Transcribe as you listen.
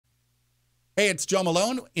Hey, it's Joe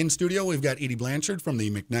Malone. In studio, we've got Edie Blanchard from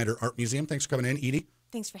the MacNider Art Museum. Thanks for coming in, Edie.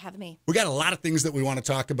 Thanks for having me. We got a lot of things that we want to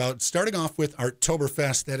talk about, starting off with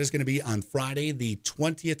Artoberfest. That is going to be on Friday, the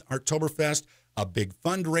 20th, Artoberfest, a big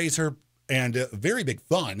fundraiser and very big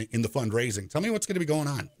fun in the fundraising. Tell me what's going to be going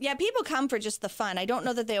on. Yeah, people come for just the fun. I don't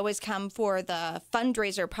know that they always come for the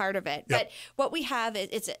fundraiser part of it. Yep. But what we have,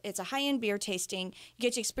 it's a high-end beer tasting. You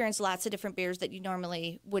get to experience lots of different beers that you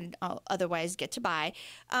normally wouldn't otherwise get to buy.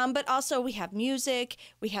 But also we have music.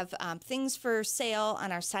 We have things for sale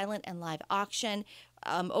on our silent and live auction.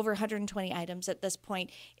 Over 120 items at this point.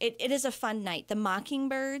 It is a fun night. The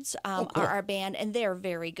Mockingbirds cool. are our band, and they're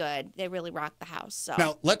very good. They really rock the house. So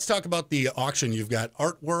now let's talk about the auction. You've got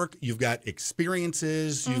artwork, you've got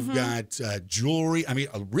experiences, you've got jewelry. I mean,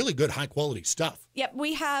 a really good high quality stuff. Yep,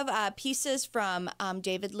 we have pieces from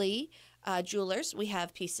David Lee Jewelers. We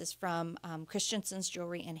have pieces from Christensen's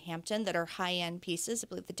Jewelry in Hampton that are high-end pieces. I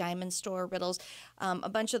believe the Diamond Store, Riddles, a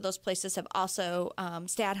bunch of those places have also,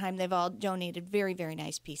 Stadheim, they've all donated very, very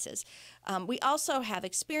nice pieces. We also have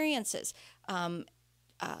experiences.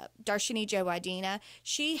 Darshini Jawadina,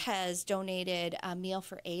 she has donated a meal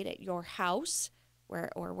for 8 at your house,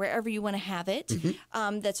 or wherever you want to have it.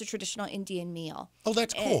 That's a traditional Indian meal. Oh,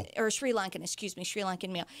 that's cool. Or Sri Lankan, Sri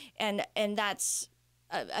Lankan meal. And that's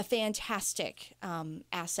a fantastic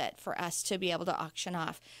asset for us to be able to auction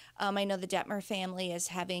off. I know the Detmer family is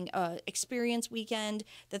having an experience weekend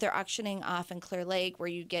that they're auctioning off in Clear Lake, where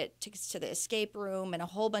you get tickets to the escape room and a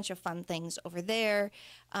whole bunch of fun things over there.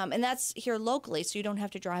 And that's here locally, so you don't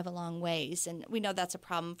have to drive a long ways. And we know that's a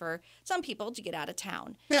problem for some people to get out of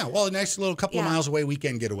town. Yeah, well, a nice little couple of miles away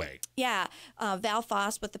weekend getaway. Yeah. Val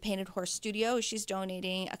Foss with the Painted Horse Studio, she's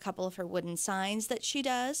donating a couple of her wooden signs that she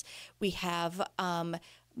does. We have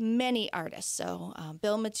many artists. So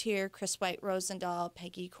Bill Mateer, Chris White Rosendahl,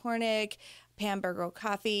 Peggy Cornick, Pam Burgo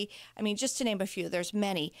Coffee. I mean, just to name a few, there's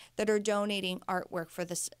many that are donating artwork for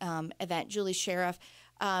this event. Julie Sheriff.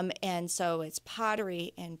 And so it's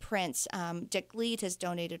pottery and prints. Dick Lead has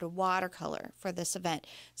donated a watercolor for this event.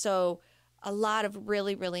 So a lot of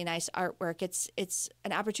really, really nice artwork. It's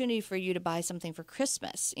an opportunity for you to buy something for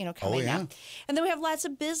Christmas, coming up. And then we have lots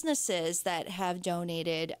of businesses that have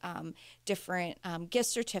donated different gift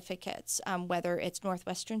certificates, whether it's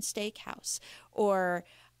Northwestern Steakhouse or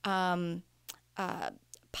Papa's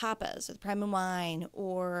with Prime and Wine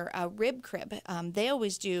or Rib Crib. They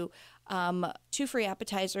always do 2 free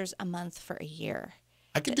appetizers a month for a year.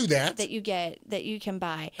 I could do that. That you can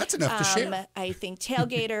buy. That's enough to share. I think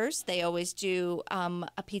Tailgaters, they always do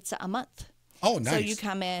a pizza a month. Oh, nice. So you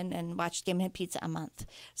come in and watch Game Head Pizza a month.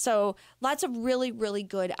 So lots of really, really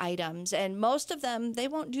good items. And most of them, they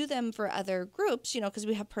won't do them for other groups, because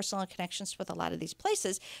we have personal connections with a lot of these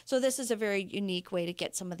places. So this is a very unique way to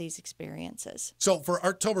get some of these experiences. So for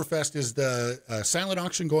Artoberfest, is the silent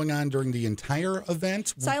auction going on during the entire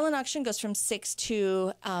event? Silent auction goes from 6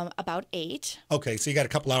 to about 8. Okay, so you got a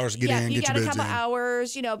couple hours to get in, get your bids in. Yeah, you got a couple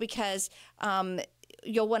hours, because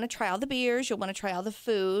you'll want to try all the beers. You'll want to try all the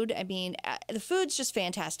food. I mean, the food's just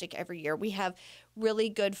fantastic every year. We have really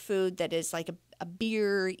good food that is like a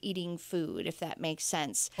beer-eating food, if that makes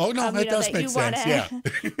sense. Oh, no, that does make sense, yeah.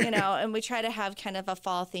 And we try to have kind of a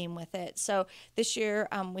fall theme with it. So this year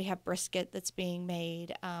we have brisket that's being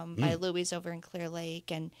made by Louie's over in Clear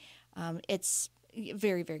Lake, and it's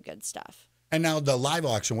very, very good stuff. And now the live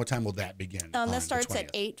auction, what time will that begin? That starts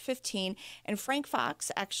at 8:15. And Frank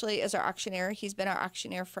Fox actually is our auctioneer. He's been our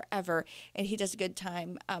auctioneer forever, and he does a good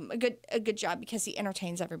time, a good job, because he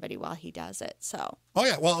entertains everybody while he does it. So. Oh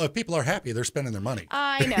yeah, well, if people are happy, they're spending their money.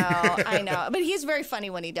 I know, but he's very funny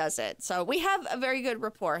when he does it. So we have a very good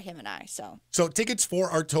rapport, him and I. So tickets for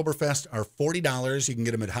Artoberfest are $40. You can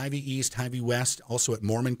get them at Hy-Vee East, Hy-Vee West, also at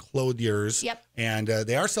Mormon Clothiers. Yep. And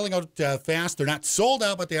they are selling out fast. They're not sold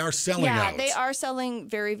out, but they are selling out. They are selling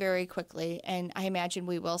very, very quickly, and I imagine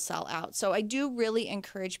we will sell out. So I do really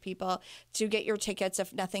encourage people to get your tickets.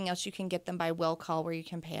 If nothing else, you can get them by will call, where you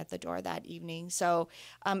can pay at the door that evening. So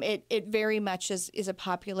it very much is a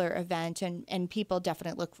popular event, and people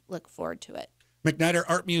definitely look forward to it. MacNider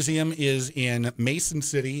Art Museum is in Mason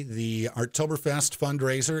City. The Artoberfest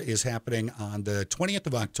fundraiser is happening on the 20th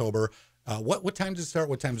of October. What time does it start?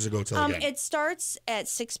 What time does it go till again? It starts at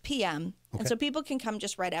 6 p.m. Okay. And so people can come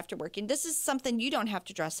just right after work. And this is something you don't have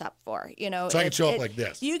to dress up for. So I can show up like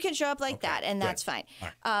this. You can show up like that, and that's fine.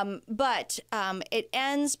 Right. But it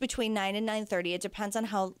ends between 9 and 9:30. It depends on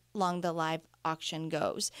how long the live auction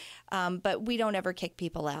goes. But we don't ever kick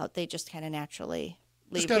people out. They just kind of naturally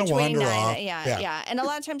leave between wander 9 off. Yeah. And a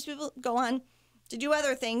lot of times people go on to do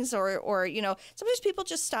other things, or sometimes people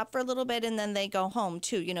just stop for a little bit and then they go home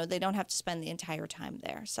too. They don't have to spend the entire time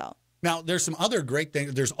there. So Now, there's some other great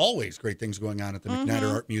things. There's always great things going on at the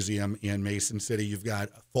MacNider Art Museum in Mason City. You've got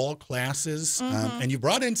fall classes, and you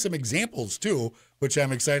brought in some examples, too, which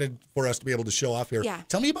I'm excited for us to be able to show off here. Yeah.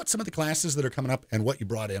 Tell me about some of the classes that are coming up and what you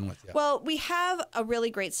brought in with you. Well, we have a really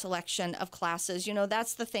great selection of classes. You know,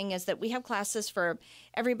 that's the thing, is that we have classes for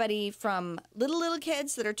everybody from little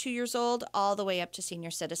kids that are 2 years old all the way up to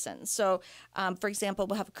senior citizens. So, for example,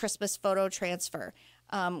 we'll have a Christmas photo transfer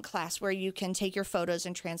class where you can take your photos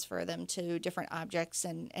and transfer them to different objects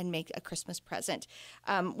and make a Christmas present.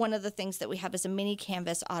 One of the things that we have is a mini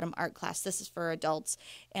canvas autumn art class. This is for adults,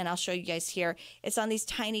 and I'll show you guys here. It's on these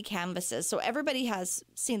tiny canvases. So everybody has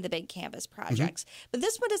seen the big canvas projects, but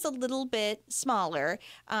this one is a little bit smaller,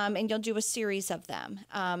 and you'll do a series of them.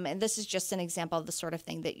 And this is just an example of the sort of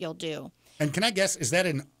thing that you'll do. And can I guess, is that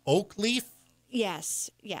an oak leaf? Yes.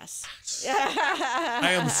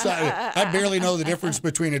 I am sorry. I barely know the difference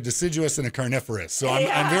between a deciduous and a carnivorous, so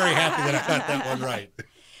I'm very happy that I got that one right.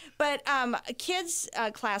 But kids'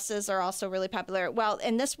 classes are also really popular. Well,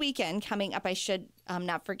 and this weekend coming up, I should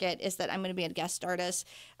not forget, is that I'm going to be a guest artist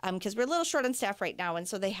because we're a little short on staff right now, and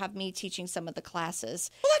so they have me teaching some of the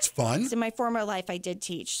classes. Well, that's fun. In my former life, I did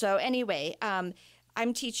teach. So anyway,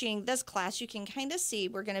 I'm teaching this class. You can kind of see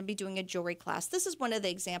we're going to be doing a jewelry class. This is one of the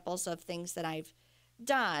examples of things that I've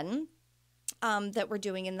done that we're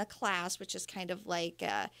doing in the class, which is kind of like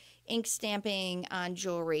ink stamping on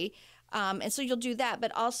jewelry. And so you'll do that,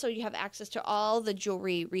 but also you have access to all the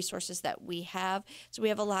jewelry resources that we have. So we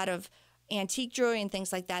have a lot of antique jewelry and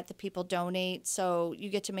things like that that people donate. So you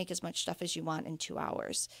get to make as much stuff as you want in 2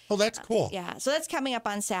 hours. Oh, that's cool. Yeah. So that's coming up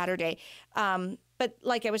on Saturday. But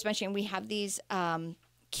like I was mentioning, we have these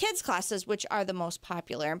kids classes, which are the most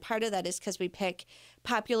popular. And part of that is because we pick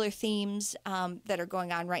popular themes that are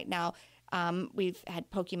going on right now. We've had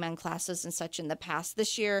Pokemon classes and such in the past.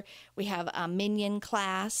 This year, we have a Minion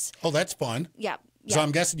class. Oh, that's fun. Yeah. So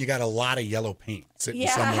I'm guessing you got a lot of yellow paint sitting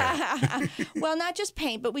somewhere. Well, not just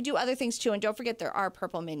paint, but we do other things too. And don't forget, there are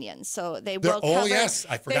purple minions. So they will cover. Oh, yes,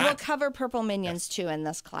 I forgot. They will cover purple minions too in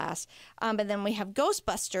this class. And then we have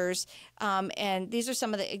Ghostbusters. And these are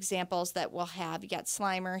some of the examples that we'll have. You got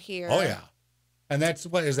Slimer here. Oh, yeah. And that's,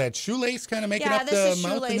 what is that, shoelace kind of making up the this is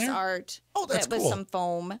mouth in shoelace there? art. Oh, that's cool. With some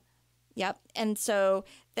foam. Yep. And so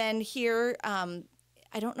then here,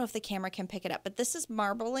 I don't know if the camera can pick it up, but this is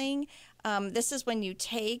marbling. This is when you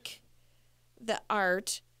take the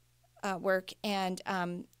art work and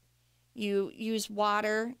you use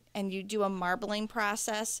water and you do a marbling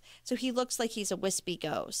process. So he looks like he's a wispy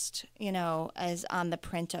ghost, you know, as on the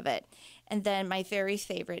print of it. And then my very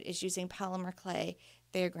favorite is using polymer clay.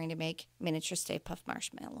 They're going to make miniature Stay Puft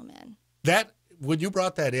Marshmallow Men. That, when you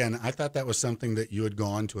brought that in, I thought that was something that you had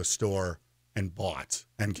gone to a store and bought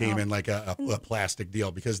and came in like a plastic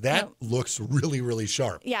deal, because that looks really, really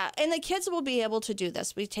sharp. Yeah, and the kids will be able to do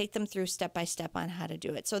this. We take them through step by step on how to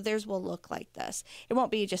do it. So theirs will look like this. It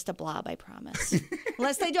won't be just a blob, I promise.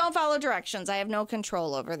 Unless they don't follow directions. I have no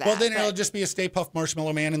control over that. Well, then it'll just be a Stay Puft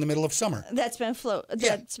Marshmallow Man in the middle of summer. That's been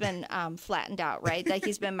flattened out, right? Like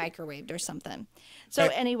he's been microwaved or something. So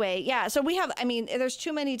anyway, yeah. So we have, I mean, there's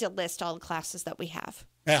too many to list all the classes that we have.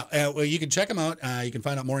 Yeah, well, you can check them out. You can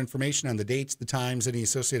find out more information on the dates, the times, any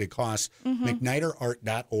associated costs.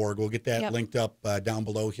 MacNiderArt.org. We'll get that linked up down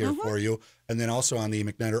below here for you. And then also on the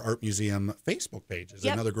MacNider Art Museum Facebook page is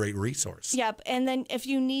another great resource. Yep. And then if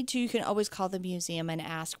you need to, you can always call the museum and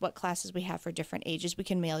ask what classes we have for different ages. We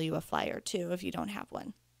can mail you a flyer, too, if you don't have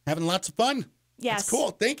one. Having lots of fun. Yes. That's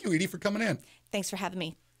cool. Thank you, Edie, for coming in. Thanks for having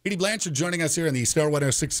me. Edie Blanchard joining us here in the Star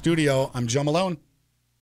 106 studio. I'm Joe Malone.